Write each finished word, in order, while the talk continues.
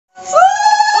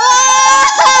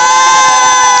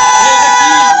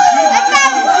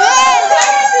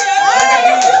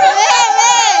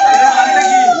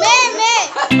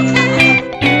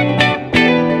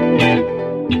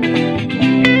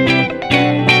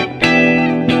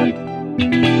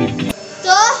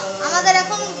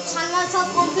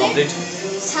Complete.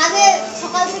 ছাদে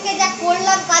সকাল থেকে যা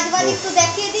করলাম কাজবাজ একটু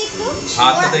দেখিয়ে দিই একটু।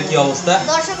 ছাদের কি অবস্থা?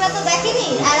 দর্শকরা তো দেখেনি,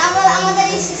 আর আমরা আমাদের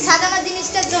এই সাজানো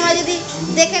জিনিসটা তোমরা যদি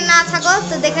দেখে না থাকো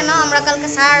তো দেখে নাও। আমরা কালকে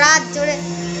সারা রাত জুড়ে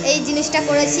এই জিনিসটা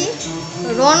করেছি।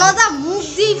 রণদা মুখ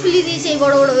দিয়ে ফুলিয়ে দিয়েছে এই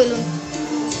বড় বড় বেলুন।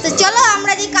 তো চলো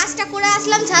আমরা যে কাজটা করে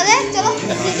আসলাম ছাদে, চলো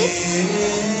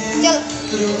চলো।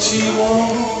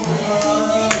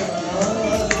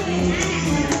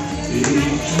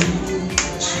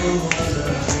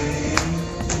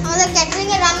 আমাদের ক্যাটারিং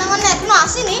এর রান্না বান্না এখনো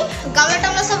আসেনি, গামলা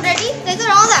টামলা সব রেডি, তাই তো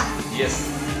রণদা?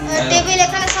 টেবিল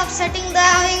এখানে সব সেটিং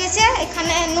দেওয়া হয়ে গেছে,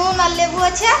 এখানে নুন আর লেবু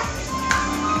আছে,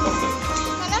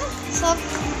 এখানে সব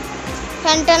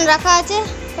ফ্যান ট্যান রাখা আছে,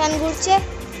 ফ্যান ঘুরছে।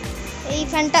 এই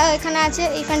ফ্যানটা এখানে আছে,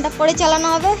 এই ফ্যানটা পরে চালানো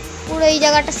হবে। পুরো এই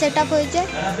জায়গাটা সেট আপ হয়েছে।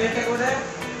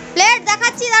 প্লেট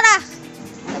দেখাচ্ছি দাঁড়া।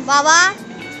 বাবা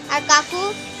আর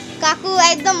কাকু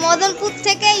একদম মদনপুর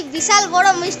থেকে এই বিশাল বড়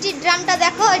মিষ্টির ড্রামটা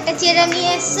দেখো, এটা চেড়ে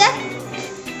নিয়ে এসছে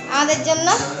আমাদের জন্য।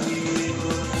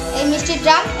 এই মিষ্টির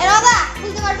ড্রাম এরাদা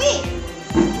খুলতে পারবি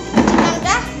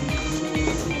ড্রামটা?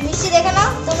 মিষ্টি দেখে নাও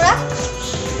তোমরা,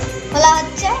 খোলা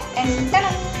হচ্ছে।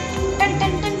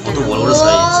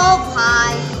 ও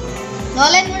ভাই,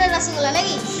 নলেন গুড়ের রসগোল্লা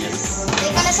নাকি?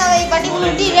 এখানে সব এই বাটিগুলো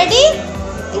রেডি,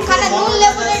 এখানে নুন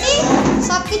লেবু রেডি,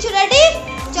 সব কিছু রেডি।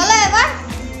 চলো এবার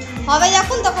হবে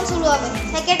যখন তখন শুরু হবে।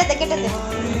 হ্যাঁ কেটে দে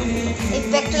এই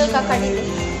পেট্রোল কাটি দে।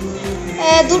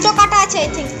 দুটো কাটা আছে আই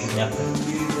থিঙ্ক।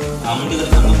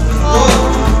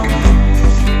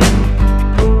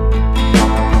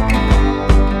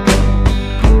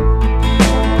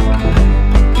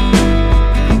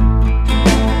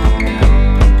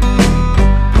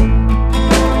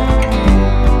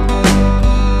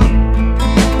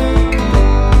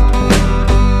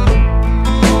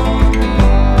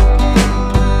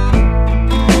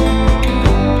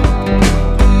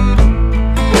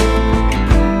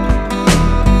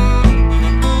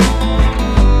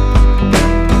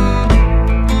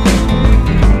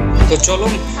 তো চলো,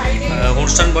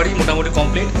 অনুষ্ঠান বাড়ি মোটামুটি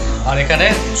কমপ্লিট। আর এখানে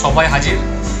সবাই হাজির,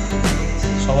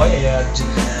 সবাই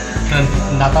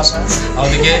নাতাশা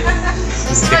আমাদেরকে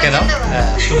দেখে নাও। হ্যাঁ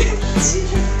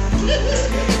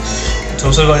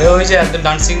শ্বশুর ঘরে হয়েছে একদম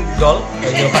ডান্সিং দল,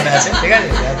 ওই যে ওখানে আছে, ঠিক আছে।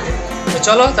 তো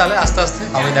চলো তাহলে আস্তে আস্তে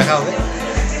আবার দেখা হবে।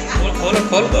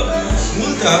 খোল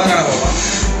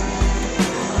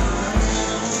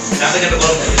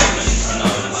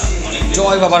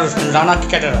জয় বাবার রানা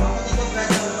ক্যাটারা।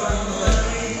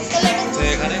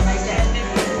 এখানে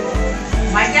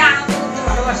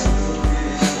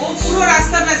পুরো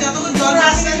রাস্তাটা যতক্ষণ জল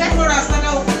আসছে পুরো রাস্তাটা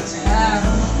ও করেছে।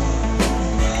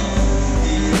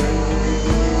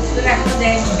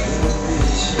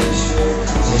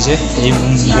 এই যে এই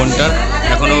বোনটার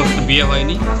এখনো বিয়ে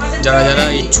হয়নি। যারা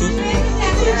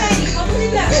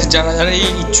এই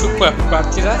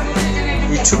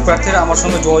ইচ্ছুক প্রার্থীরা আমার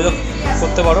সঙ্গে যোগাযোগ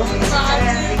করতে পারো।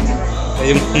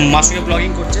 এই মাসিকে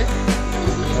ব্লগিং করছে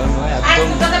একদম।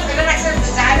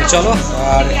 চলো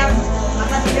আর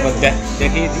এবার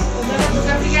দেখিয়ে দিই।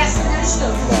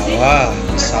 বাবা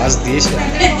শ্বাস দিয়েছে,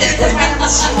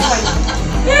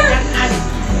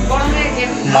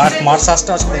 মার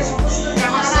শ্বাসটা আছে দেখি।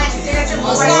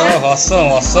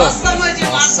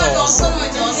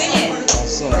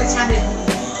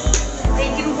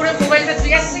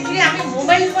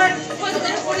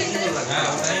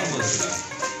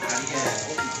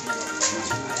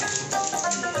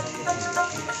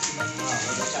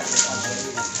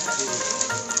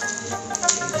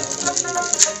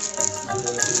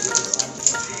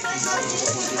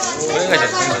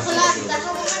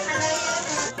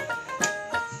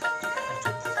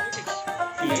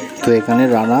 তো এখানে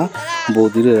রানা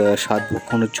বৌদির স্বাদ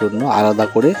ভক্ষণের জন্য আলাদা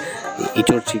করে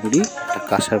ইঁচড় চিংড়ি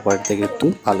কাঁসার বাড়ি থেকে একটু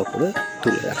ভালো করে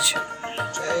তুলে রাখছে।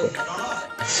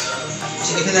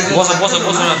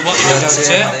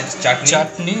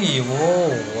 চাটনি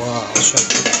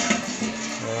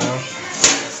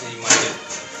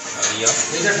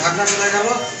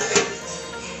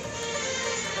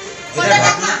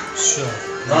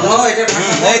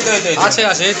আছে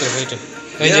আছে, এই তো এইটা,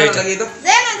 এই যে এইটা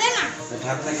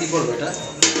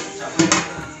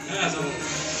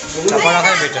চাপা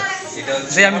রাখাই বেটা।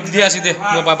 সে আমি দিয়ে আসি, দে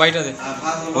বাড়িটা দে।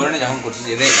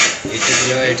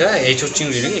 এটা এই ছোট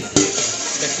চিংড়ি নাকি?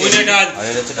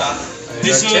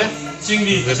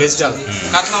 চিংড়ি ভেজ ডাল,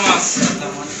 কাতলা মাছ,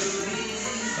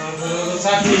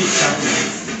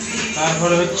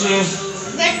 তারপরে হচ্ছে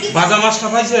ভাজা মাছটা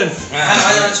পাইছেন,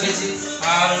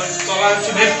 আর তলা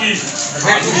হচ্ছে ভেটকি।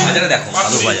 দেখো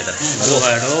আলু ভাজাটা,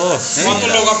 কত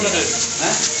লোক আপনাদের?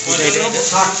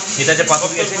 এটা যে পাতা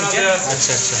দিয়েছে নিচে।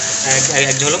 আচ্ছা আচ্ছা,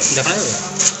 এক ঝলক দেখানো যাবে?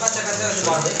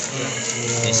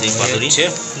 সেই পাতুরি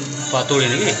পাতুরি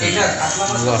নাকি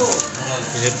বাহ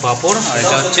পাঁপড় আর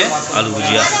এটা হচ্ছে আলু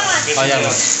ভুজিয়া ভাজা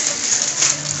মাছ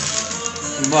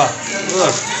বাহ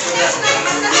গুড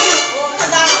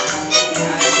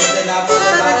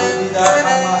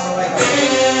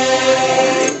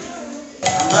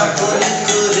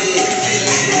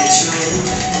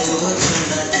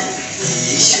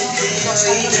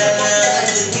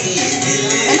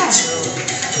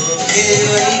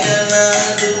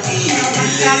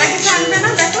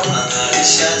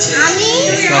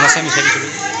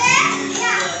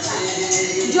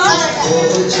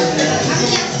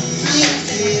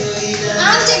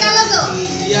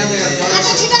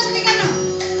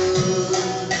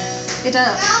এটা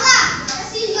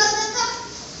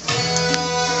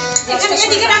এখানে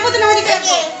এদিকে রাখো তো না ওদিকে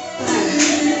রাখো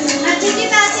আর ঠিকই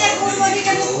তো আছে কোন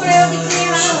ওদিকে মুখ করে ওদিকে নিয়ে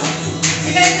আসো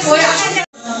এখানে ওই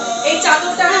এই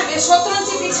চাদরটা 17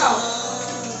 ইঞ্চি বিছাও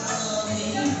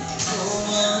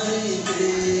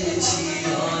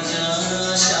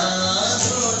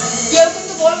কেউ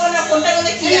কিন্তু বলবো না কোনটার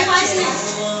মধ্যে কি আছে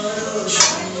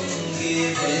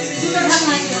দুটো ঢাক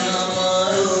নাই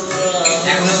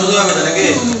এখন শুধু হবে তো নাকি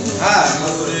হ্যাঁ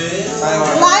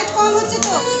লাইট কম হচ্ছে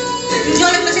তো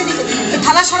জল এগুলো সেদিকে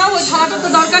থালা সরাও ওই থালাটা তো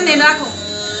দরকার নেই রাখো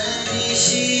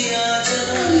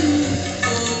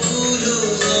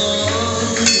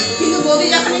কিন্তু বৌদি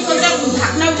যখন কোনটা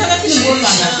ঢাকনা উঠাবে কিন্তু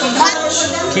বলবা না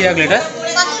কি রাখলে এটা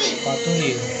পাতুরি পাতুরি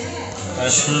আর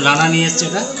রানা নিয়ে এসছে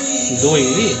এটা দই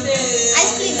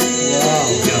আইসক্রিম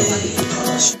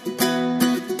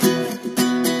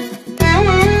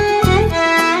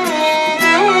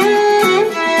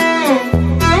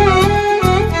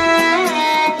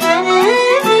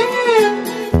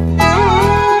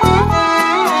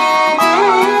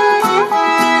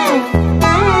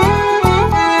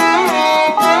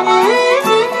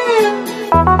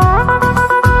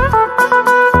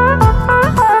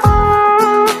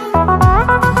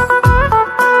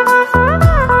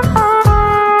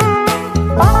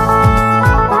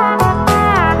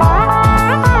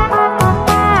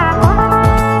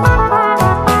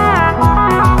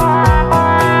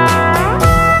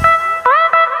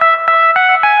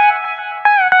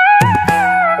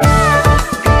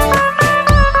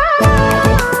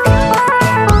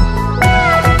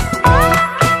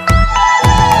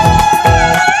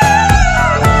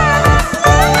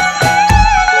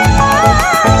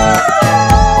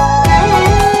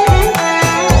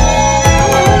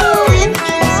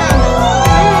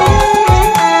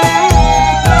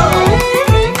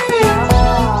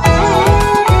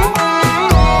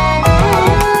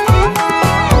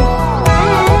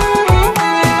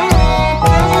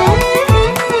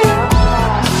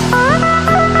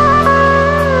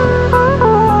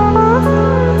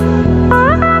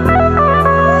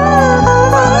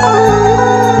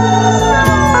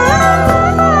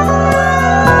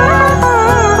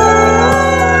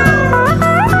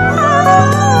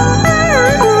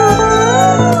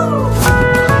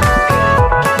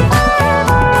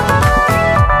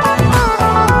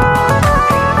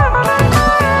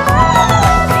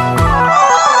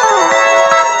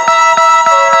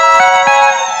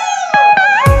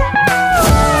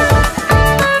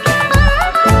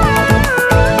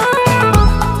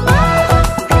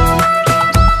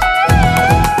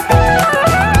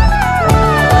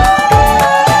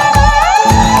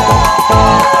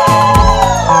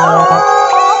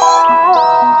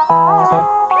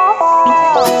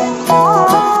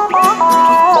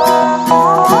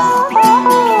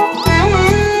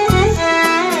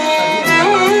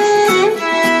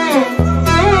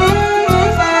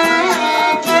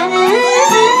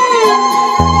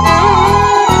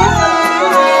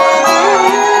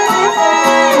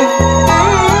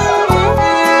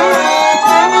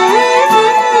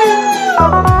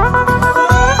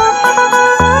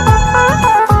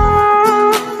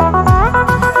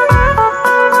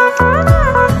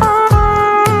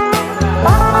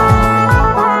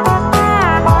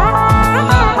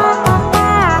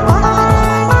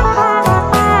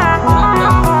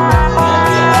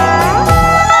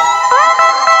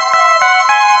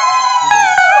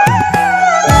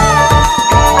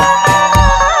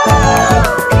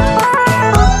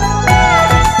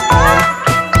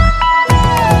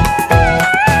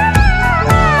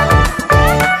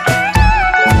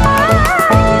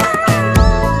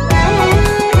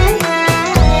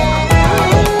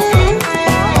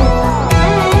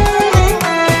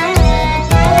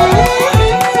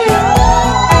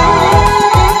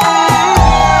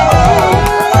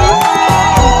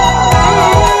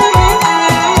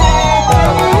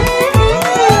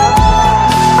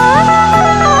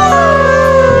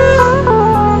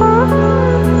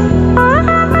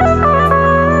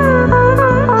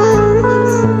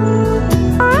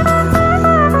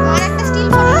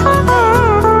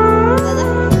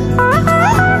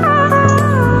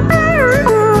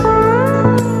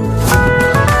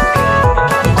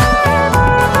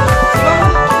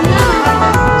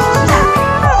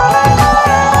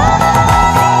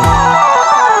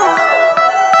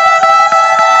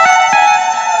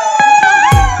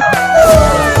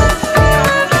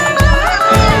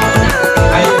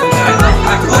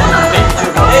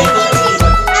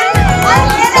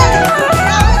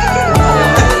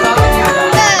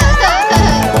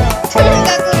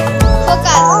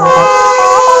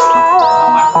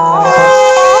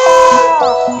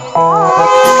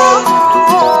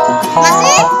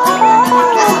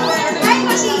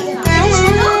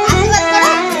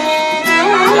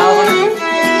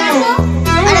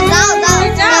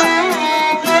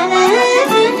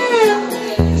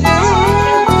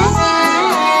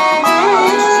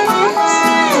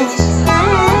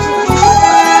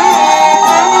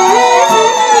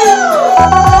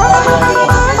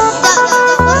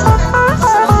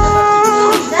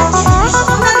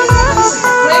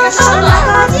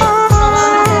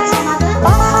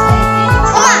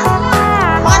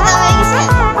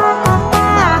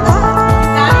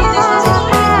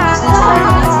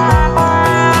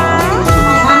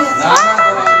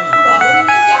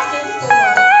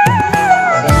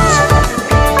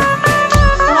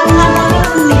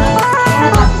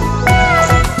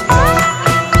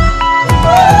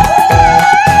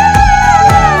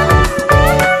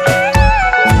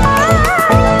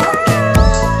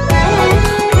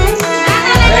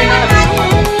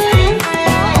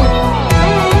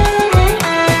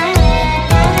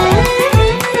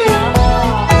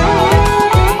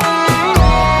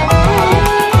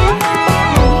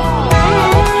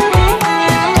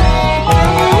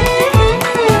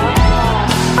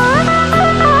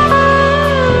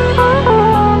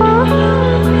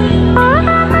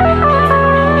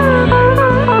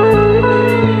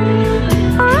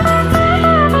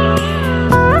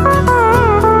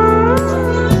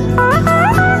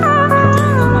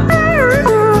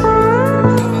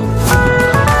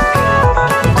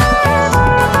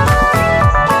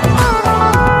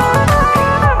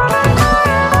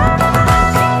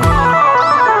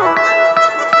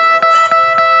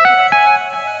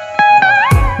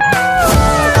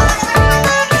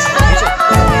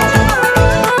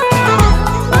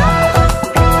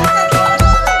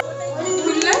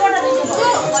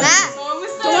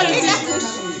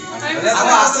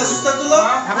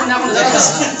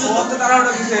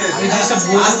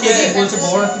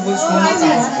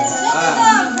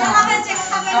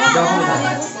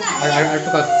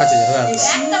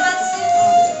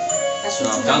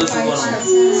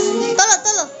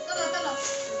তোলো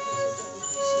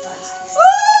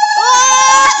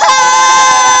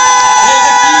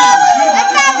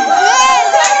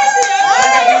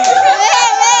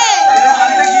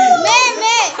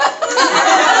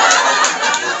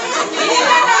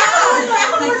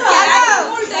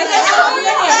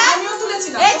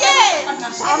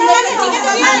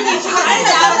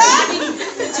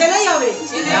ছেলেই হবে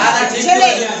ছেলে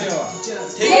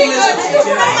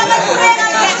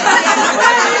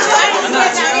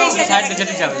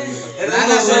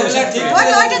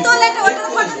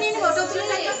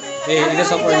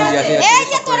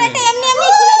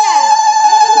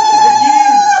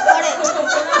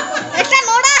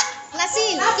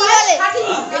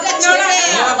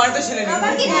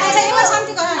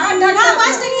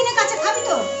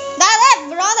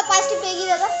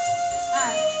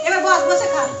এবার বস বসে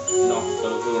খা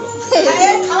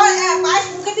খাওয়া পায়েস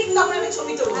মুখে দিন তখন আমি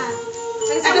ছবি তুলব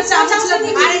একটা চামচ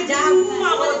আরে যা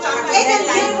এই যে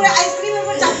পুরো আইসক্রিমের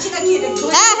উপর চামচি না কি এটা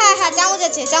হ্যাঁ চামচ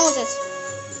আছে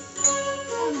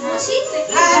বসি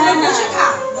হ্যাঁ বসে খা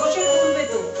বসে তুলবে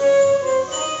তো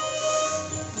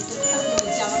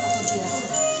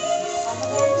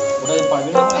এটা টাইম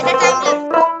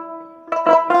লাগবে।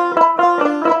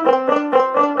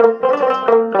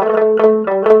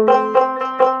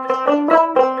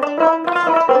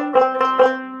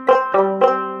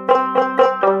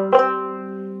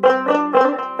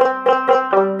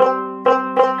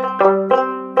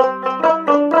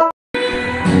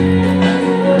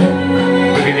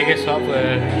 সব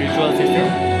রিচুয়াল সিস্টেম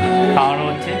খাওয়ানো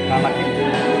হচ্ছে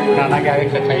রানাকে আগে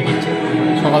খাইয়ে দিচ্ছে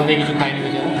সকাল থেকে কিছু খাইনি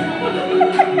বেচারা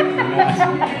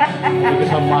এদিকে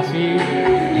সব মাসি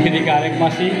এদিকে আরেক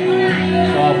মাসি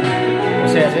সব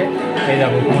বসে আছে এই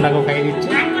দেখো ওনাকেও খাইয়ে দিচ্ছে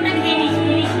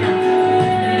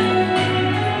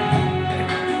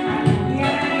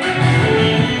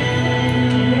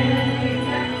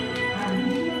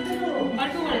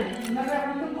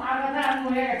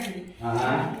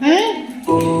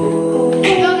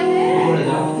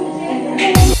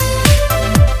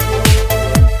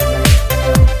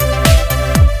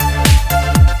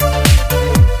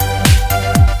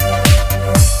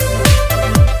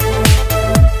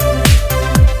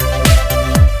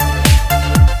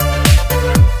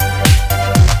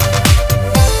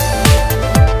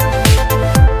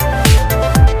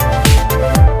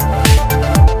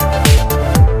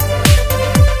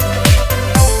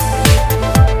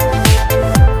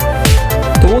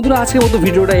বন্ধুরা আজকের মতো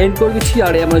ভিডিওটা এন্ড করে দিচ্ছি।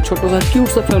 আর আমাদের ছোট্ট কিউট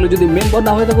সব ফ্যামিলি যদি মেম্বার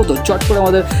না হয়ে থাকো তো চট করে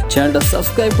আমাদের চ্যানেলটা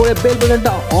সাবস্ক্রাইব করে বেল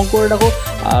বাটনটা অন করে রাখো।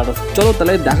 আর চলো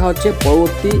তাহলে দেখা হচ্ছে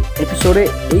পরবর্তী এপিসোডে,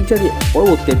 এইটারই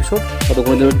পরবর্তী এপিসোড।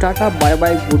 ততক্ষণ tata, bye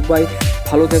bye, good bye,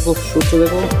 ভালো থেকো, সুস্থ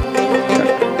থেকো।